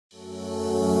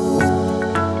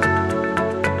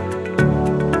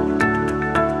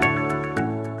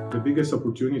biggest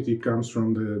opportunity comes from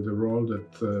the role that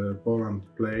Poland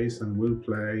plays and will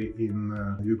play in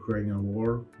Ukrainian war,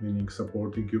 meaning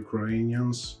supporting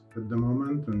Ukrainians at the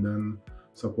moment and then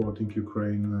supporting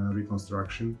Ukraine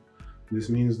reconstruction. This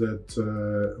means that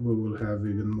we will have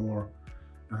even more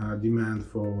demand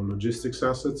for logistics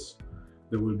assets.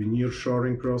 There will be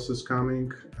nearshoring process coming,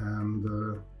 and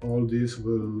all this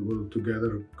will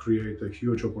together create a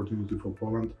huge opportunity for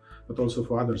Poland, but also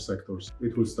for other sectors.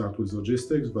 It will start with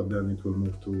logistics, but then it will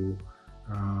move to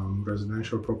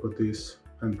residential properties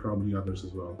and probably others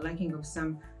as well. Lacking of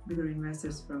some bigger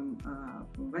investors from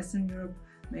Western Europe,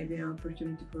 maybe an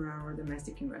opportunity for our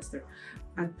domestic investor.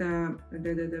 But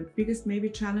the biggest maybe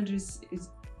challenge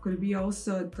could be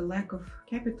also the lack of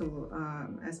capital,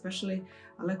 especially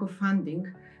a lack of funding,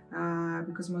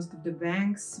 because most of the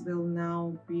banks will now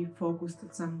be focused on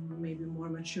some maybe more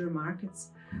mature markets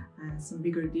and some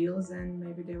bigger deals, and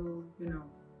maybe they will,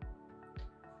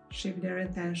 shift their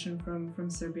attention from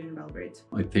Serbia and Belgrade.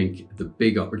 I think the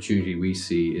big opportunity we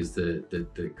see is the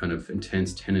kind of intense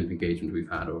tenant engagement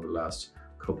we've had over the last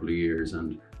couple of years,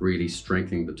 and really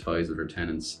strengthening the ties with our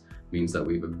tenants means that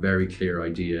we have a very clear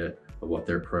idea of what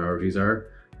their priorities are,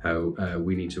 how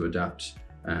we need to adapt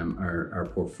our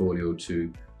portfolio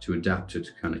to adapt to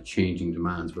kind of changing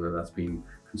demands, whether that's been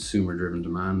consumer driven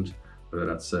demand, whether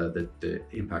that's the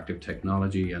impact of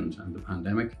technology and the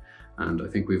pandemic. And I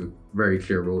think we have a very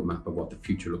clear roadmap of what the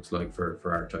future looks like for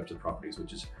our types of properties,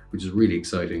 which is really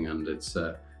exciting, and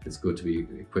it's good to be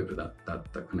equipped with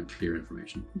that kind of clear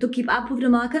information. To keep up with the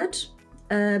market,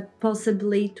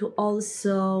 possibly to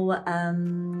also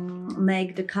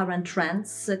make the current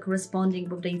trends corresponding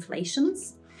with the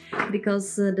inflations,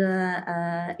 because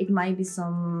it might be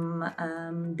some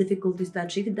difficulties to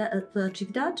achieve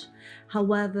that.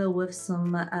 However, with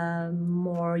some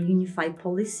more unified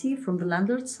policy from the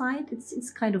landlord side,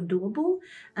 it's kind of doable.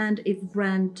 And if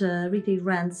retail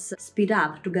rents speed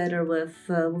up together with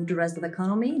the rest of the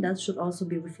economy, that should also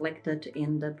be reflected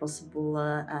in the possible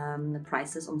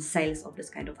prices on sales of this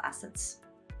kind of assets,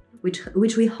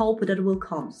 which we hope that will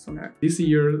come sooner. This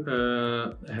year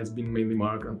has been mainly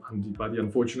marked by the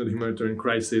unfortunate humanitarian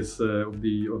crisis of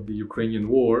the Ukrainian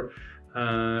war,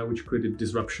 which created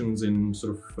disruptions in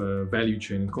sort of value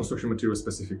chain, construction materials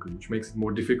specifically, which makes it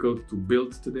more difficult to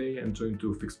build today, enter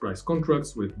into fixed price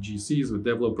contracts with GCs, with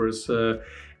developers,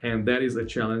 and that is a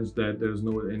challenge that there's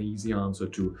no any easy answer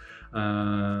to.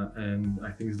 And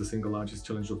I think it's the single largest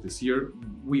challenge of this year.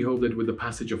 We hope that with the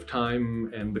passage of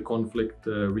time and the conflict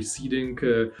receding,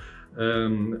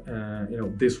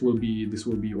 this will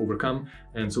be overcome.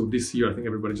 And so this year, I think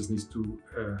everybody just needs to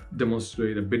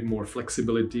demonstrate a bit more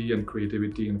flexibility and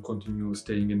creativity and continue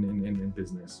staying in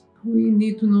business. We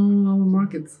need to know our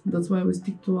markets. That's why we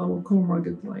stick to our core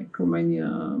market, like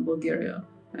Romania, Bulgaria.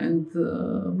 And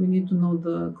we need to know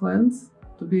the clients,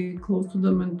 to be close to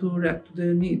them and to react to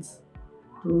their needs,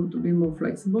 to be more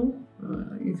flexible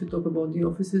if you talk about the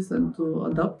offices, and to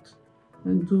adapt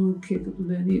and to cater to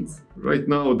their needs. Right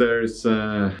now there's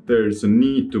a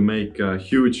need to make a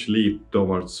huge leap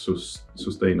towards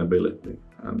sustainability,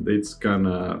 and it's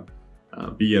gonna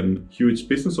be a huge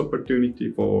business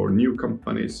opportunity for new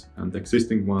companies and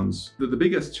existing ones. The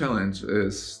biggest challenge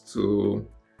is to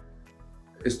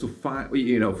find,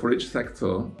 for each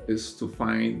sector, is to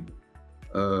find,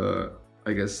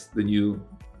 I guess, the new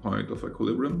point of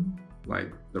equilibrium,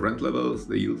 like the rent levels,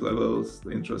 the yield levels,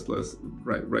 the interest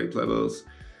rate levels.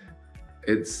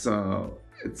 It's a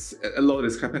lot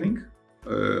is happening,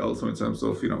 also in terms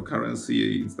of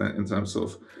currency, in terms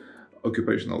of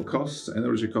occupational costs,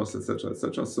 energy costs, etc.,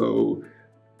 etc. So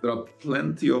there are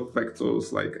plenty of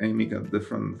factors like aiming at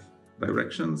different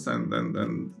directions, and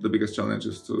then the biggest challenge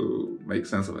is to make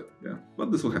sense of it. Yeah,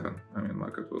 but this will happen. I mean,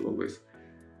 market will always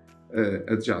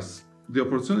adjust. The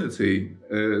opportunity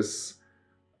is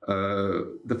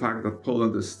the fact that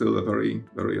Poland is still a very,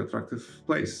 very attractive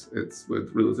place. It's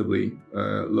with relatively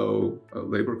low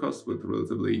labor costs, with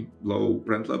relatively low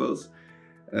rent levels,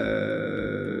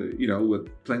 with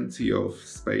plenty of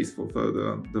space for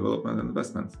further development and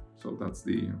investment. So that's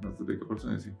the big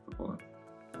opportunity for Poland.